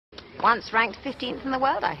Once ranked 15th in the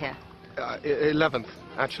world, I hear. 11th,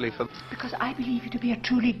 actually, for... Because I believe you to be a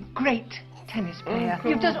truly great tennis player.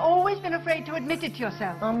 You've just always been afraid to admit it to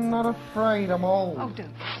yourself. I'm not afraid, I'm old. Oh,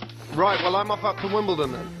 don't. Right, well, I'm off up to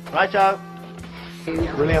Wimbledon then. Righto.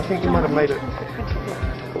 Really, I think you might have made it.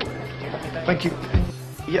 Thank you.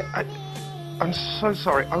 Yeah, I'm so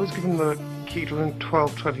sorry. I was given the key to room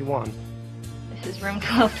 1221. This is room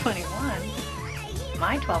 1221.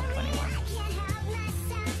 My 1221.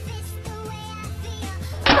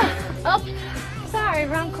 Oops. Sorry,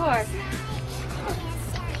 wrong chord.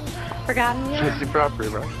 Forgotten you? It's the Bradbury,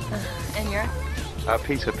 right? And you're?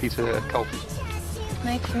 Peter Colt.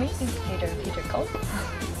 Nice to meet you, Peter Colt.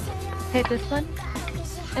 Hit this one,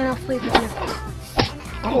 and I'll sleep with you.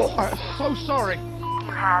 Oh, I'm so sorry.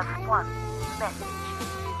 You have one message.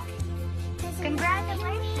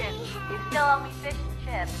 Congratulations. You still owe me fish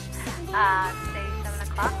and chips. Say 7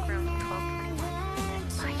 o'clock, room 1221.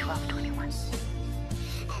 That's my 1221.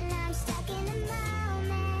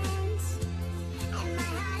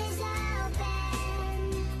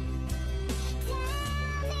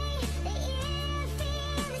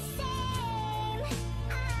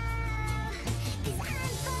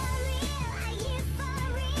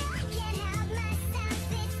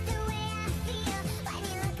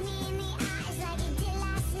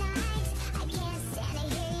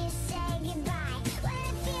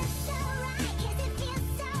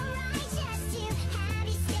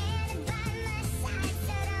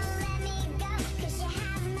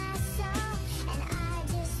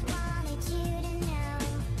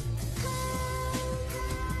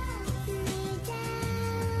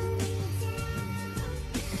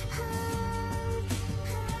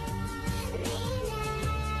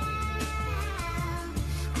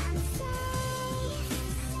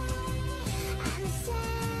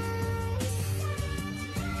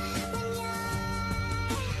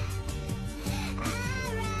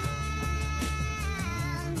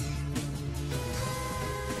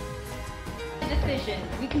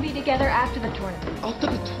 We can be together after the tournament. After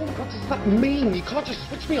the tournament? What does that mean? You can't just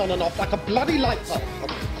switch me on and off like a bloody light bulb. I'll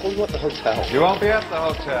call you at the hotel. You won't be at the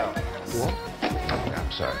hotel. What?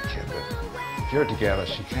 I'm sorry, kid, but if you're together,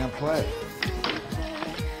 she can't play.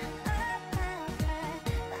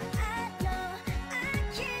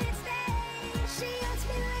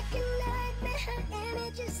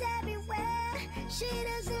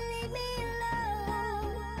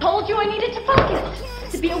 Told you I needed to focus,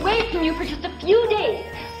 to be away from you for just a few days.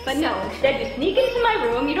 But no, instead you sneak into my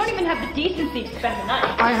room, you don't even have the decency to spend the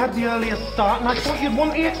night. I had the earliest start and I thought you'd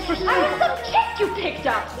want the extra sleep. I was some chick you picked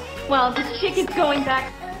up. Well, this chick is going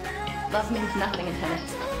back. Love means nothing in tennis.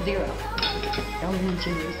 Zero. It only means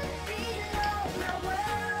you lose.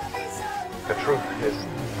 The truth is,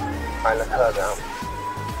 I let her down.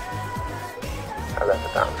 I let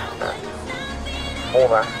her down. All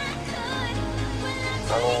that.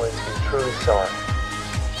 I'll always be truly sorry.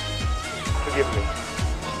 Forgive me.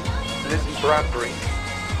 Lizzie Bradbury.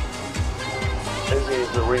 Lizzie is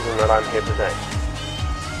the reason that I'm here today.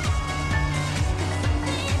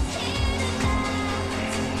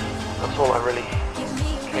 That's all I really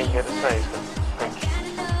came here to say, so thank you.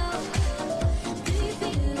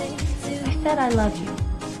 I said I love you.